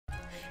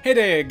Hey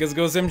there, guys,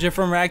 MJ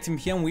from TheRAGTeam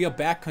here, and we are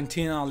back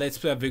continuing our Let's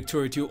Play of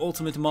Victoria 2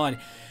 Ultimate Mod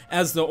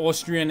as the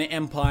Austrian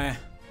Empire.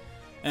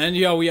 And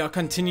yeah, we are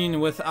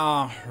continuing with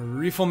our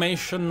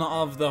reformation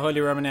of the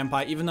Holy Roman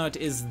Empire, even though it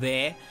is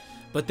there.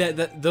 But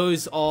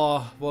those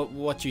are,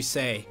 what you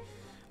say,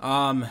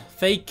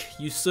 fake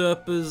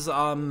usurpers,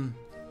 well,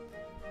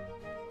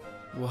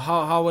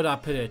 how would I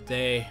put it?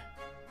 They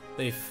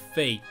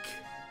fake.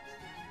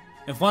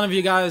 If one of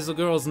you guys or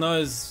girls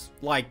knows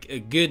like a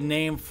good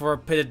name for it,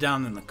 put it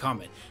down in the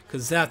comment,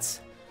 because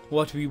that's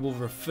what we will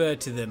refer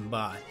to them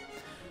by.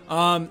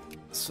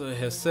 So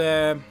here's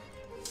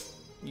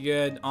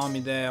good army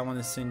there. I want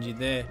to send you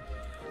there.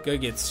 Go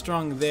get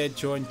strong there.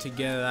 Join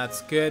together.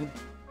 That's good.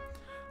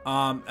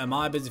 Am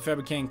I busy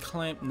fabricating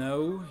claim?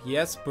 No.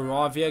 Yes.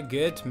 Boravia.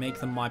 Good.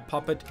 Make them my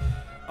puppet.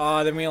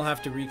 Then we'll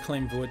have to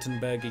reclaim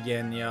Württemberg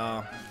again.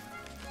 Yeah.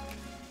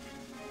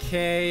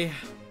 Okay.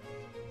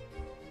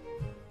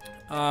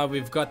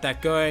 We've got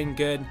that going,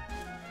 good.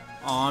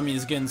 Army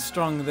is getting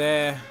strong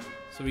there,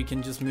 so we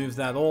can just move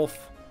that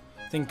off.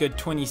 I think good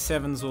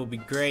 27s will be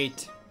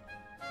great.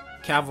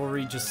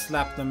 Cavalry, just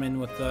slap them in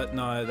with the...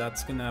 No,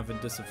 that's gonna have a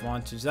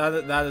disadvantage.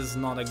 That is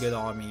not a good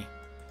army.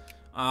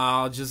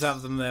 I'll just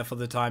have them there for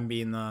the time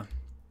being though.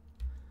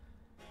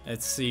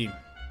 Let's see.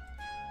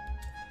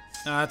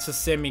 That's a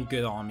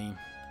semi-good army.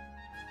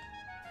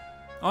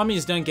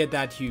 Armies don't get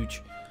that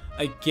huge.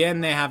 Again,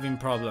 they're having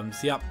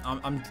problems. Yep,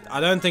 I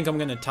don't think I'm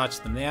gonna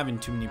touch them. They're having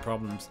too many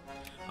problems.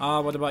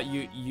 What about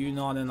you? You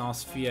not in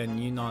Austria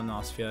and you not in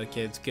Austria.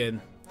 Okay, it's good.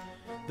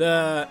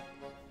 The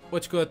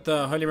what you got?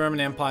 The Holy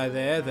Roman Empire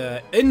there.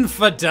 The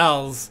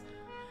infidels.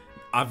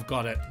 I've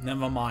got it.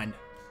 Never mind.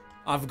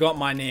 I've got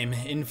my name.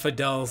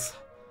 Infidels.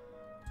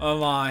 Oh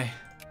my.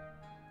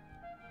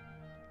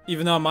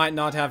 Even though I might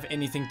not have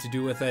anything to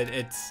do with it,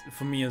 it's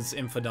for me it's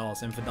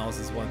infidels. Infidels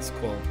is what it's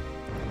called.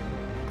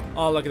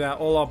 Oh, look at that.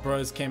 All our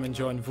bros came and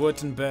joined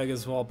Württemberg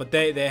as well. But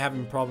they're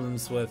having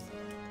problems with,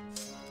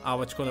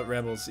 what you call it,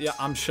 rebels. Yeah,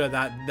 I'm sure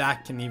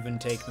that can even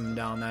take them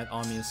down. That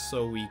army is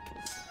so weak.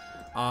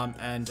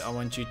 And I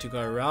want you to go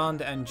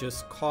around and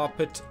just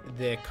carpet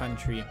their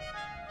country.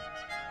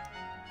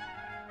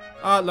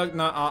 Oh, look,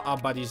 no, our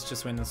buddies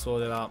just went and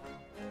sorted out.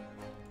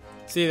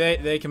 See,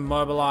 they can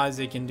mobilize.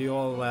 They can do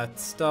all that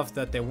stuff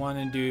that they want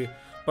to do.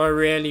 But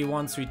really,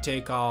 once we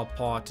take our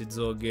part, it's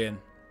all good.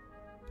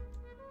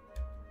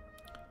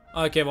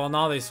 Okay, well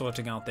now they're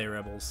sorting out their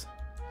rebels.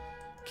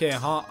 Okay,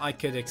 I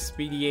could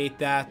expedite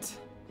that.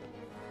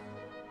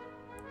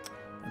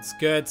 That's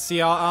good. See,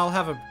 I'll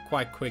have it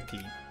quite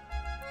quickly.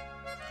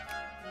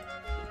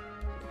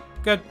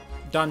 Good.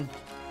 Done.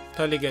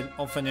 Totally good.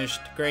 All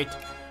finished. Great.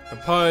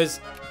 Propose.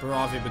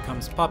 Boravia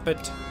becomes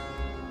puppet.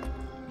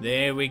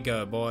 There we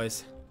go,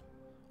 boys.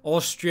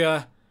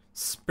 Austria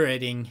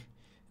spreading.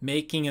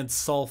 Making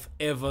itself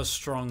ever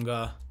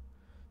stronger.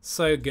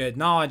 So good.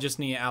 Now I just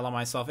need to ally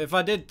myself. If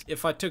I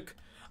took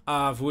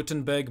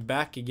Württemberg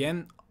back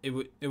again, it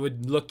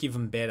would look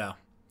even better.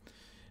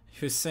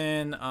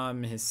 Hussein,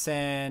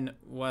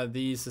 what are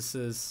these? This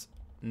is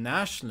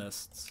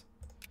nationalists.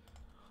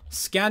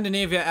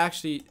 Scandinavia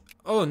actually,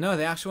 oh no,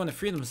 they actually want to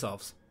free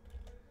themselves.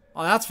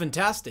 Oh, that's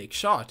fantastic.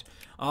 Shot.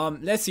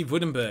 Let's see,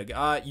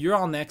 Württemberg. You're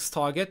our next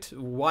target.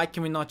 Why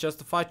can we not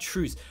justify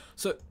truce?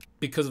 So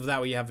because of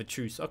that we have a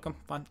truce. Okay,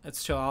 fine.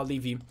 Let's chill. I'll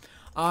leave you.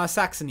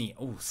 Saxony.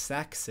 Oh,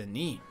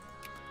 Saxony.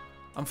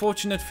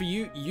 Unfortunate for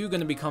you, you're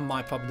gonna become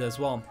my puppet as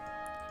well.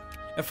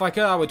 If I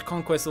could, I would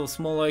conquest all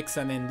small oaks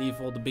and then leave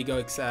all the big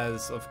oaks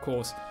as, of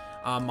course,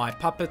 my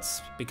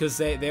puppets, because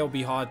they'll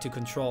be hard to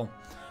control.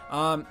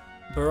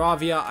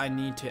 Boravia, I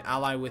need to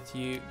ally with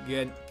you.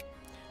 Good.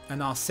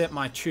 And I'll set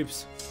my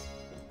troops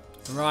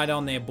right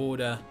on their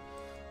border,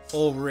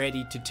 all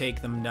ready to take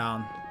them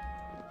down.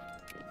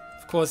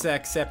 Of course, they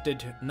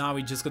accepted. Now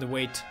we just gotta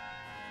wait.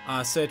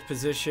 Search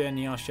position,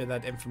 yeah, share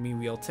that infamy,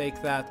 we'll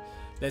take that.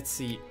 Let's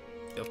see,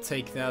 we'll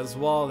take that as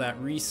well, that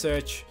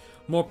research.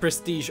 More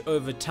prestige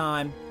over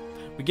time.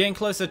 We're getting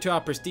closer to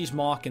our prestige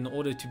mark in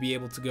order to be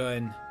able to go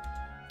and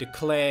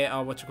declare,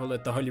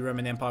 the Holy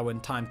Roman Empire when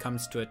time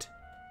comes to it.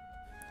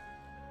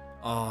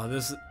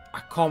 Oh, I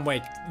can't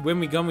wait. When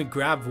we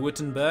grab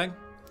Württemberg,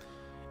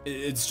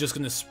 it's just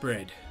gonna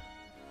spread.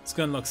 It's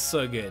gonna look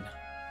so good.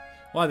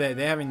 Well, they're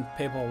having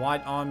Papal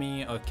White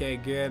Army, okay,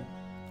 good.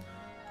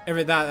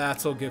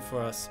 That's all good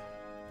for us.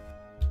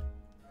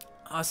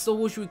 I still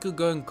wish we could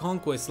go and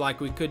conquest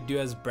like we could do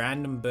as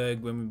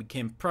Brandenburg when we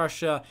became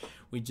Prussia.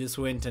 We just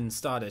went and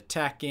started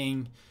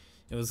attacking.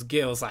 It was good.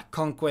 It was like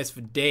conquest for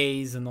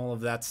days and all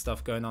of that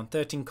stuff going on.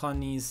 13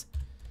 colonies.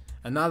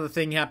 Another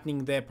thing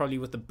happening there probably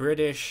with the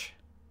British.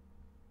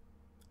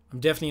 I'm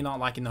definitely not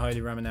liking the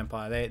Holy Roman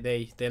Empire.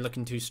 They're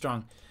looking too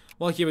strong.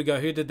 Well, here we go.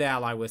 Who did they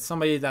ally with?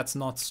 Somebody that's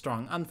not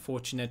strong.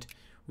 Unfortunate.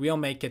 We'll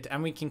make it.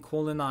 And we can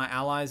call in our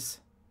allies.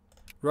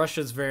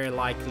 Russia's very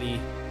likely.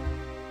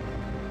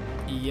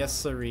 Yes,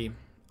 sirree.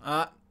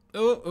 Oh,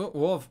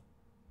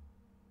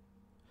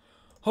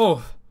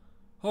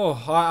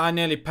 I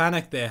nearly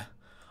panicked there.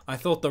 I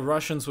thought the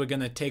Russians were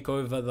gonna take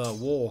over the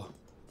war.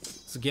 I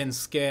was getting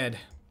scared.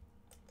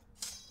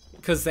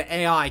 Because the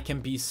AI can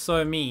be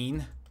so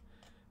mean.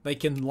 They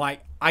can,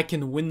 like, I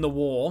can win the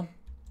war.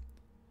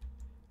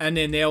 And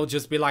then they'll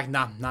just be like,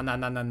 nah.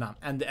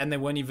 And they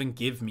won't even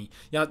give me.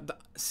 Yeah,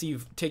 see,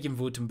 taking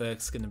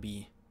Württemberg's gonna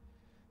be...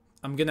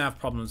 I'm gonna have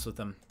problems with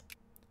them.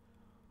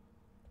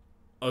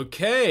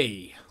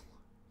 Okay.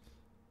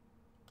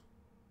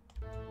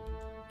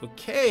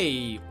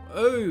 Okay.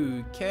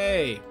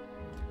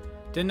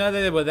 Didn't know that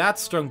they were that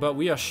strong, but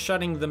we are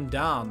shutting them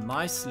down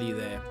nicely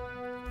there.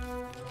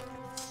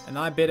 And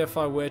I bet if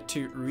I were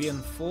to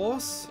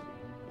reinforce,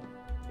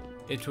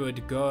 it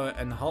would go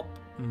and help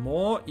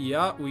more.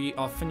 Yeah, we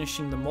are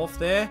finishing them off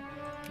there.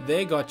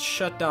 They got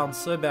shut down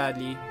so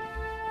badly.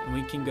 And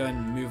we can go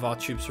and move our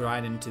troops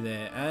right into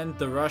there. And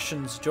the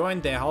Russians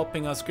joined. They're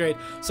helping us. Great.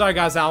 Sorry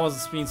guys, I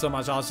wasn't speaking so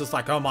much. I was just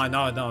like, oh my,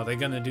 no, they're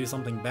going to do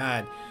something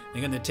bad.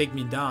 They're going to take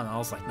me down. I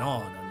was like,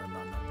 no.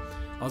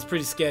 I was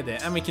pretty scared there.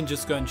 And we can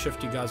just go and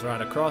shift you guys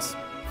right across.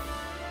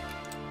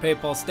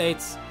 PayPal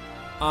states,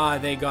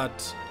 they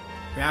got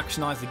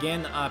reactionized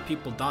again.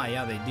 People die.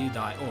 Yeah, they do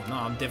die. Oh no,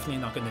 I'm definitely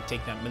not going to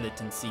take that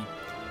militancy.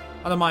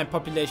 I don't mind.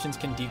 Populations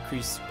can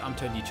decrease. I'm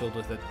totally chilled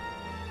with it.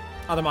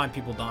 I don't mind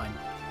people dying.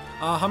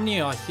 How many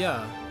are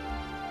here?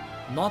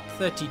 Not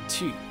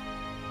 32.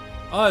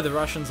 Oh, the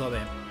Russians are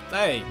there.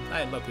 Hey,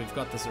 look, we've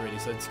got this already,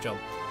 so it's chill.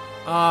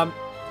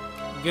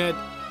 Good.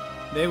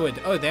 They would.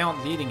 Oh, they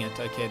aren't leading it.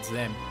 Okay, it's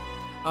them.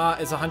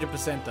 It's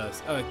 100%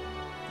 those. Oh,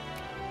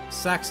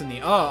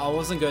 Saxony. Oh, I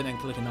wasn't going and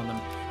clicking on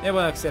them. They will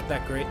accept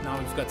that. Great. Now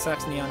we've got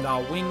Saxony under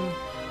our wing.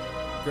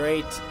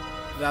 Great.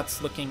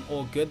 That's looking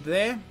all good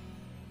there.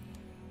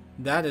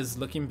 That is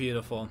looking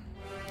beautiful.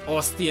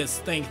 Austria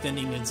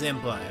strengthening its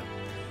empire.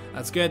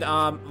 That's good.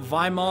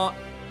 Weimar.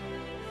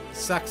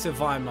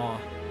 Saxe-Weimar.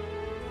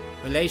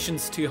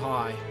 Relations too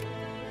high.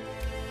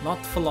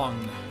 Not for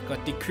long.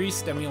 Got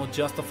decreased and we will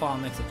justify our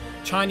next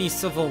Chinese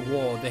Civil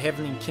War. The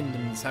Heavenly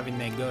Kingdoms having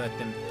their go at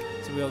them.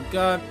 So we'll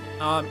go.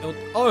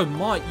 Oh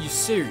my, you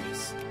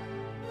serious?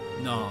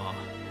 Nah.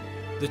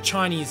 The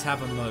Chinese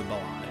have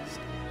immobilized.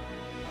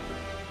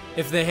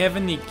 If the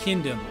Heavenly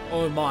Kingdom,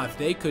 oh my, if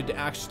they could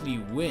actually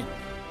win,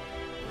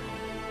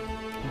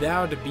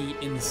 that would be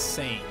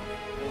insane.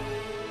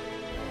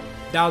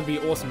 That would be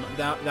awesome.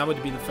 That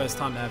would be the first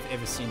time I've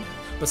ever seen it.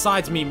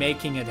 Besides me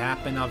making it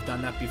happen, I've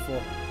done that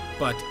before.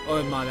 But,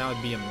 oh my, that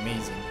would be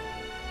amazing.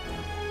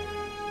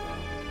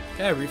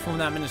 Okay, reform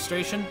the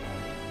administration.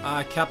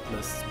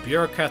 Capitalists.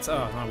 Bureaucrats.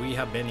 Oh, no, we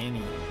have barely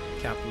any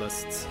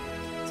capitalists.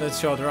 So it's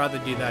sure I'd rather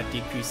do that,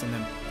 decreasing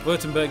them.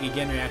 Württemberg,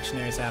 again,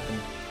 reactionaries happen.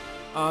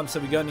 So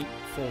we're going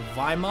for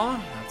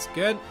Weimar. That's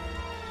good.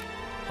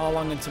 How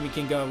long until we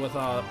can go with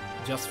our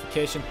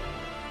justification?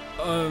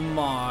 Oh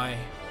my.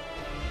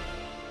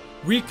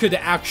 We could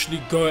actually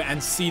go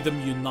and see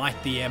them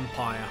unite the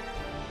empire.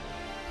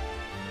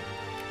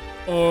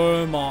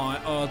 Oh my,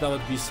 oh that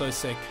would be so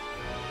sick.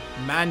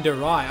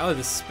 Mandarai, oh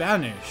the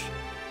Spanish.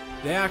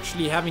 They're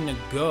actually having a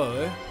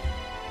go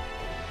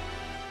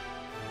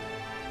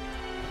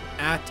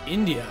at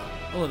India.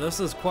 Oh, this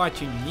is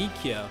quite unique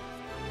here.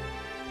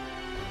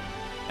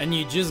 And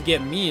you just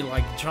get me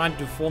like trying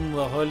to form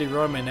the Holy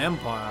Roman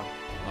Empire.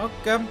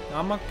 Okay,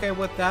 I'm okay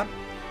with that.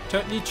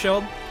 Totally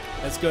chilled.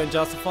 Let's go and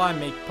justify,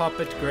 make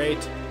puppet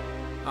great.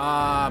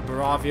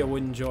 Boravia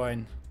wouldn't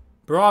join.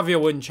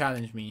 Boravia wouldn't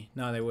challenge me.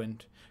 No, they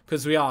wouldn't.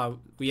 Because we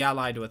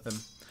allied with them.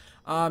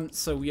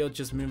 So we'll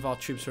just move our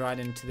troops right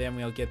into them.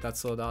 We'll get that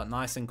sorted out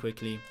nice and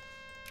quickly.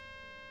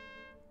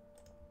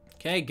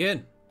 Okay,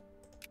 good.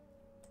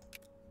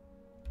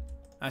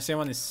 Actually, I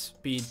want to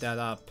speed that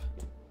up.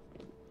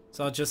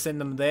 So I'll just send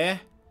them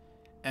there.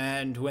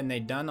 And when they're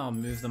done, I'll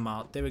move them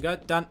out. There we go.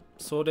 Done.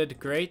 Sorted.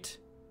 Great.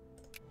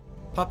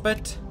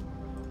 Puppet.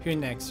 Who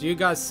next? You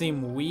guys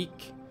seem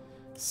weak.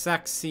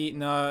 Saxy.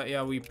 No,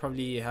 yeah, we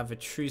probably have a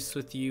truce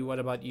with you. What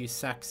about you,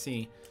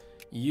 Saxy?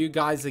 You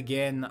guys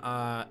again,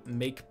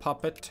 make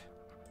puppet.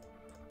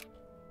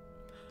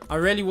 I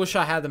really wish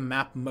I had a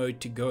map mode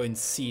to go and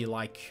see,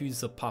 like,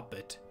 who's a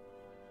puppet.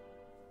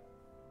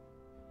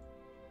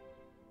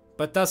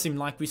 But it does seem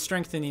like we're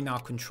strengthening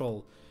our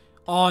control.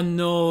 Oh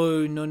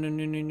no, no,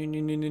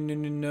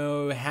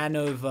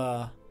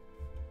 Hanover.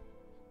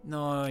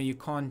 No, you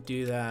can't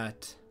do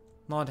that.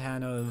 Not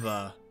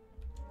Hanover.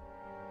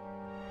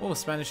 Oh,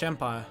 Spanish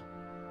Empire.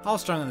 How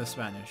strong are the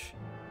Spanish?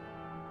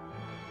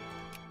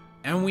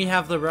 And we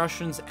have the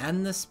Russians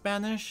and the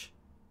Spanish?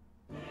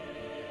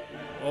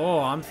 Oh,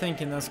 I'm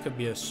thinking this could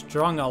be a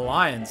strong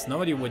alliance.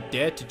 Nobody would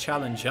dare to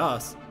challenge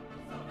us.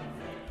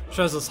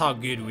 Shows us how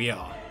good we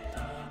are.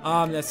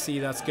 Let's see,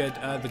 that's good.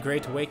 The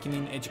Great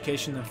Awakening,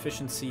 education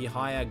efficiency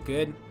higher,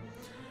 good.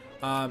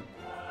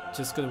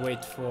 Just gonna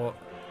wait for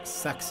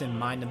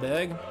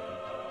Saxon-Meineberg.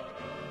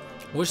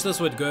 Wish this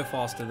would go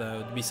faster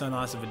though. It'd be so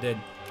nice if it did.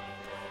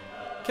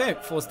 Okay,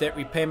 forced debt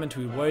repayment,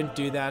 we won't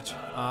do that.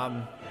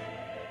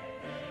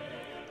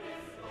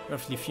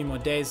 Roughly a few more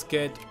days,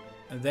 good.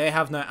 They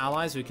have no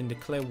allies, we can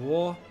declare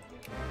war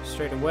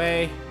straight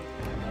away.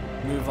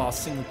 Move our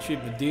single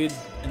troop dude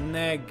in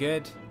there,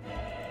 good.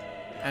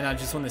 And I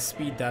just want to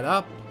speed that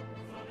up.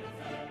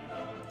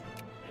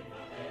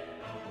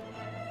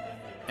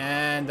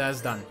 And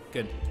that's done.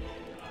 Good.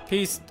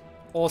 Peace.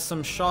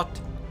 Awesome shot.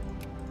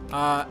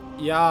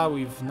 Yeah,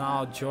 we've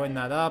now joined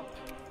that up.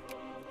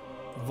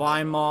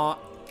 Weimar.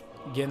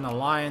 Get an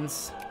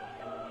alliance.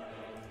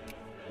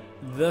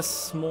 This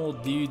small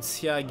dude's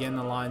here. Get an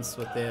alliance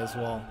with there as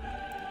well.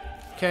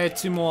 Okay,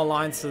 2 more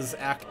alliances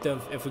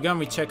active. If we go and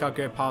we check our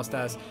great power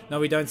status.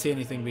 No, we don't see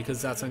anything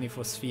because that's only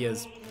for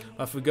spheres.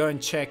 But if we go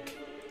and check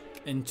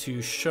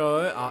into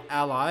show our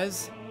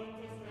allies.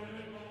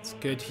 It's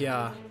good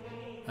here.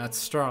 That's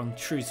strong.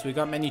 Truce. We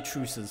got many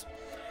truces.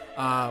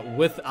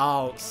 With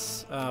our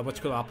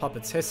our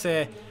puppets.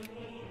 Hesse,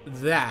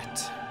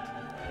 that.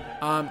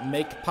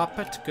 Make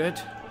puppet. Good.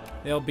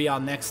 They'll be our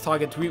next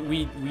target.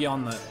 We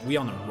on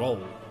a roll.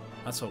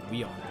 That's what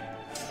we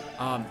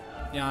on.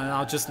 Yeah, and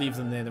I'll just leave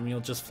them there. Then we'll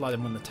just flood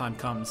them when the time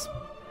comes.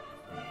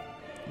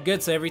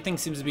 Good. So everything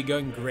seems to be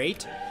going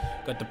great.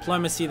 Got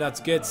diplomacy. That's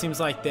good. Seems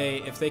like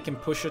if they can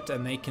push it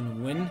and they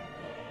can win.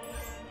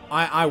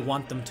 I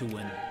want them to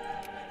win.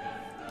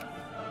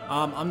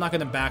 I'm not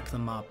gonna back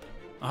them up.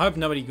 I hope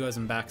nobody goes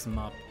and backs them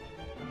up.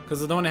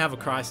 Because I don't want to have a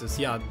crisis.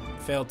 Yeah,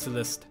 failed to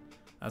list.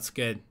 That's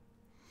good.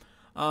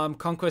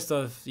 Conquest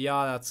of,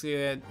 yeah, that's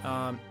good.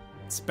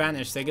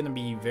 Spanish, they're going to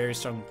be very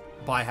strong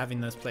by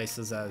having those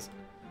places as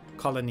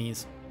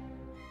colonies.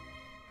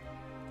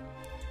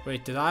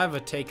 Wait, did I ever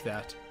take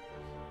that?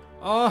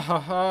 Oh,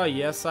 haha,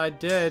 yes I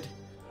did.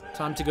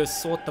 Time to go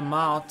sort them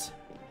out.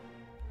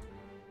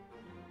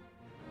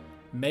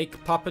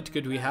 Make puppet,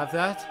 could we have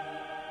that?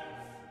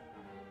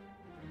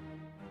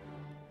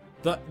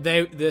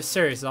 They're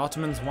serious. The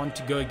Ottomans want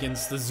to go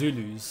against the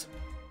Zulus.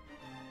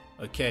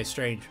 Okay,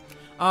 strange.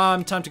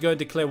 Time to go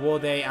declare war.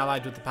 They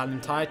allied with the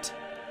Palatine.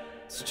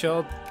 It's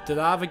chill. Did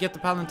I ever get the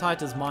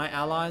Palatine as my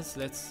allies?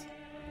 Let's...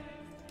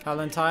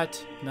 Palatine?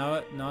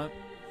 No, no.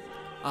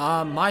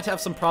 Might have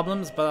some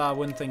problems, but I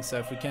wouldn't think so.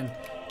 If we can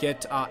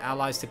get our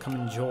allies to come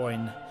and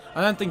join.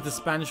 I don't think the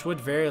Spanish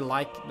would. Very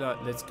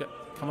let's go.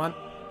 Come on.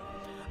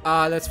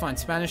 Let's find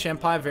Spanish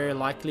Empire. Very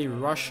likely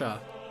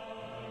Russia.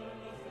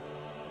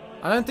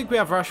 I don't think we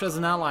have Russia as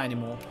an ally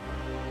anymore.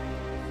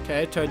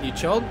 Okay, totally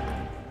chilled.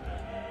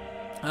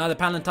 The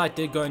Palatine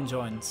did go and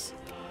join. It's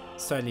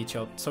totally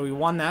chilled. So we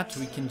won that.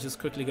 We can just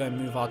quickly go and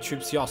move our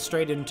troops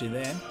straight into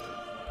there.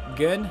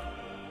 Good.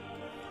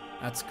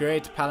 That's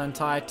great.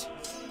 Palatine.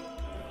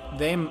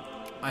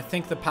 I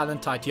think the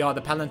Palatine. Yeah, the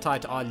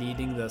Palatine are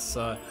leading this.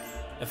 So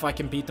if I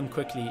can beat them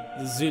quickly.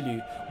 The Zulu.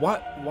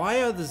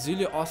 Why are the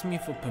Zulu asking me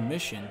for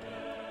permission?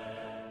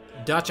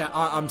 Dutch.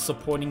 I'm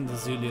supporting the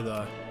Zulu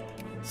though.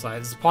 So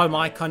it's part of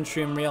my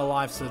country in real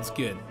life, so it's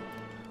good.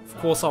 Of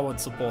course I would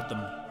support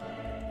them.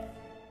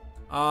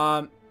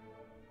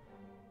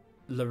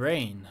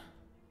 Lorraine.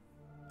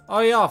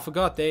 Oh yeah, I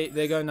forgot.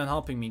 They're going and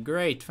helping me.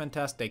 Great,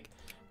 fantastic.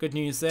 Good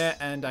news there,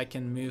 and I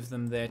can move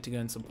them there to go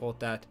and support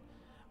that.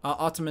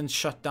 Ottomans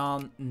shut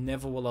down,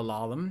 never will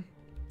allow them.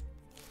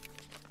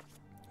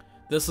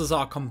 This is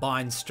our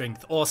combined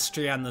strength.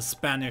 Austria and the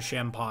Spanish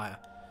Empire.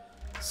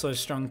 So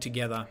strong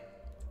together.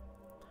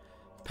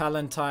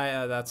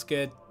 Palatine, that's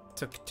good.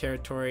 Took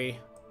territory.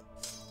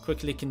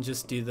 Quickly can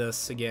just do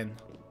this again.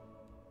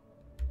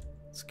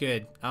 It's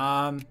good.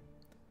 Okay,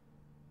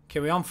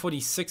 we're on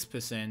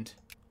 46%.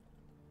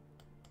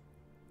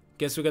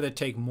 Guess we gotta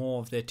take more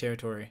of their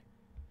territory.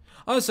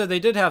 Oh, so they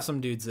did have some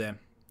dudes there.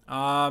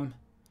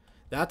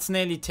 That's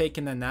nearly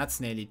taken and that's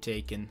nearly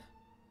taken.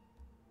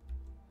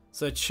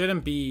 So it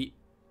shouldn't be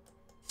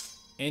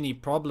any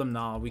problem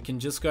now. We can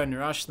just go and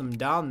rush them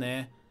down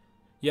there.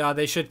 Yeah,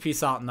 they should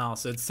peace out now,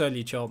 so it's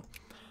totally chill.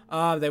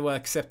 They will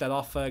accept that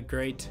offer.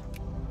 Great.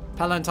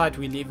 Palatine,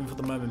 we leave them for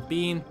the moment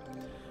being.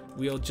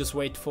 We'll just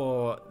wait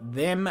for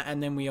them,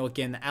 and then we'll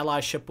get an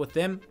allyship with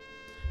them.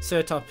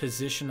 Assert our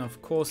position, of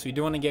course. We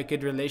do want to get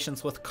good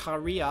relations with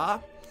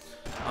Korea.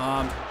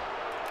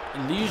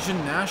 Legion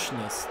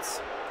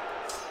nationalists.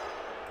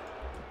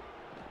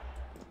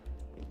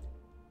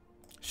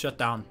 Shut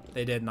down.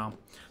 They did now.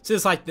 So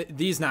it's like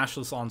these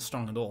nationalists aren't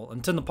strong at all.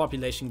 Until the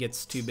population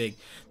gets too big.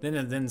 Then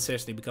it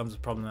seriously becomes a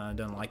problem, and I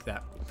don't like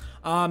that.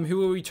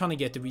 Who are we trying to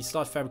get? Did we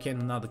start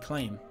fabricating another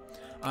claim?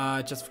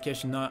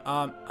 Justification,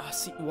 no.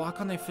 See, why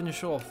can't they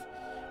finish off?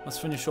 Let's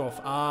finish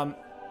off.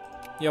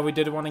 Yeah, we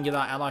did want to get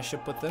our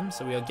allyship with them,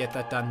 so we'll get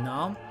that done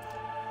now.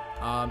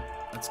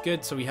 That's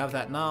good, so we have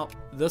that now.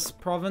 This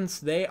province,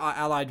 they are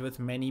allied with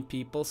many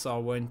people, so I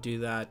won't do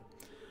that.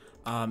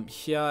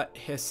 Here,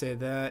 Hesse,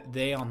 there,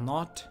 they are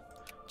not.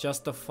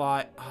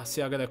 Justify,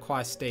 see, I got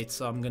acquire states,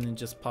 so I'm gonna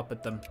just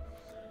puppet them.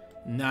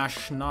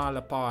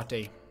 National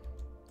Party.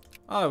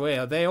 Oh, wait,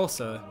 are they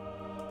also?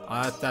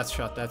 That's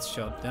shot, that's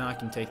shot. Then I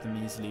can take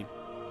them easily.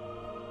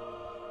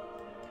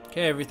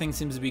 Okay, everything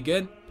seems to be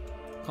good.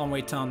 Can't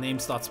wait till our name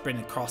starts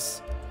spreading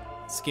across.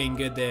 It's getting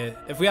good there.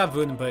 If we have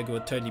Württemberg, it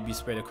would totally be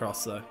spread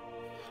across though.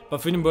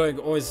 But Württemberg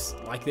always,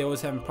 like, they're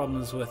always having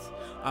problems with,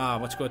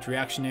 what's called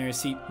reactionaries.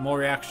 See, more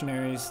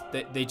reactionaries,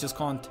 they just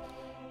can't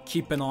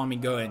keep an army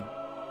going.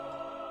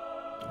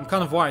 I'm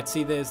kind of worried.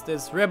 See,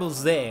 there's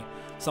rebels there.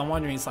 So I'm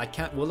wondering, it's like,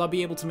 will I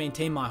be able to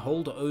maintain my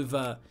hold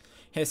over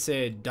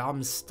Hesse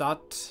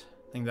Darmstadt?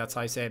 I think that's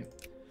how I say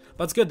it.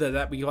 But it's good though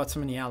that we got so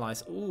many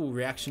allies. Ooh,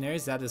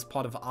 reactionaries, that is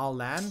part of our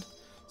land.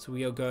 So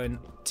we'll go and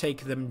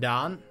take them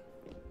down.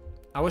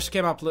 I wish it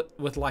came up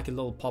with like a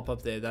little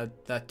pop-up there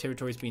that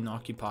territory's been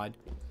occupied.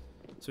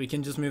 So we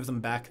can just move them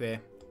back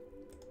there.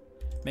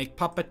 Make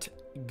puppet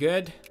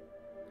good.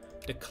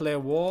 Declare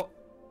war.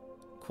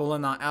 Call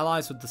in our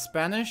allies with the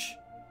Spanish.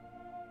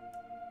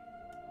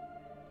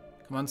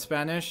 Come on,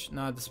 Spanish.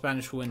 No, the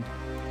Spanish win.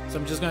 So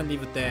I'm just going to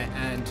leave it there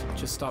and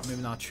just start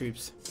moving our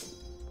troops.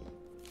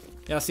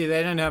 Yeah, see,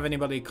 they don't have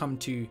anybody come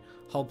to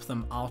help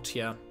them out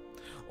here.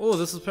 Oh,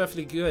 this is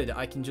perfectly good.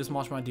 I can just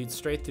march my dude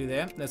straight through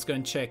there. Let's go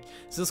and check.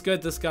 Is this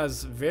good? This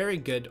guy's very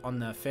good on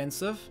the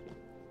offensive.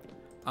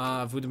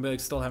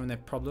 Württemberg's still having their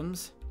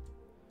problems.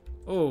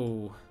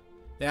 Oh,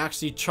 they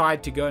actually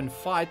tried to go and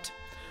fight.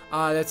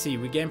 Let's see.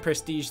 We gain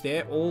prestige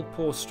there. All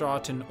poor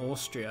strat in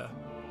Austria.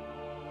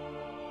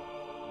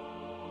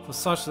 For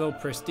such little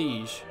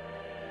prestige.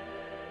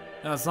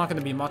 No, it's not going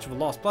to be much of a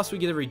loss. Plus, we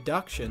get a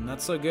reduction.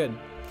 That's so good.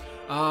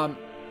 By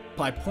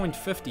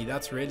 0.50.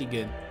 That's really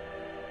good.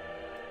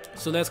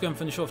 So let's go and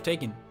finish off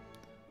taking.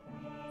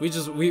 We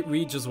just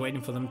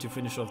waiting for them to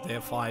finish off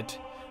their fight.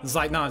 It's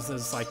like, no,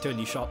 it's like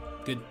totally shot.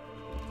 Good.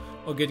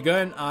 Oh, good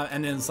going.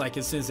 And then it's like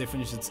as soon as they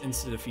finish, it's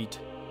instant defeat.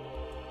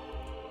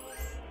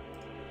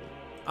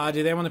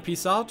 Do they want to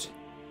peace out?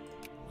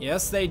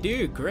 Yes, they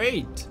do.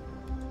 Great.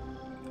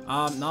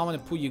 Now I want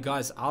to pull you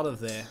guys out of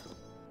there.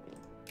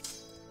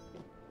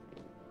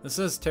 This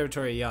is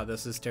territory. Yeah,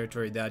 this is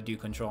territory that I do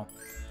control.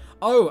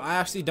 Oh, I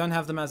actually don't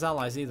have them as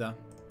allies either.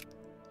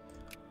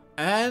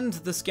 And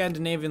the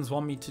Scandinavians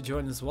want me to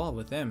join as well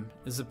with them.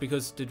 Is it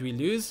because did we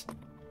lose?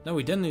 No,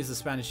 we didn't lose the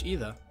Spanish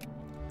either.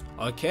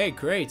 Okay,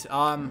 great.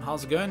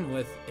 How's it going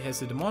with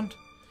Hesse de Mont?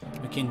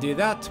 We can do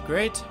that.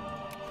 Great.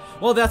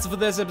 Well, that's it for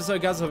this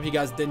episode, guys. I hope you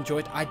guys did enjoy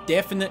it. I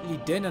definitely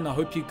did, and I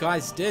hope you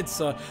guys did.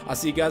 So I'll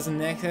see you guys in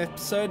the next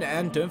episode,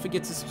 and don't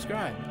forget to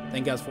subscribe.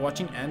 Thank you guys for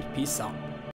watching, and peace out.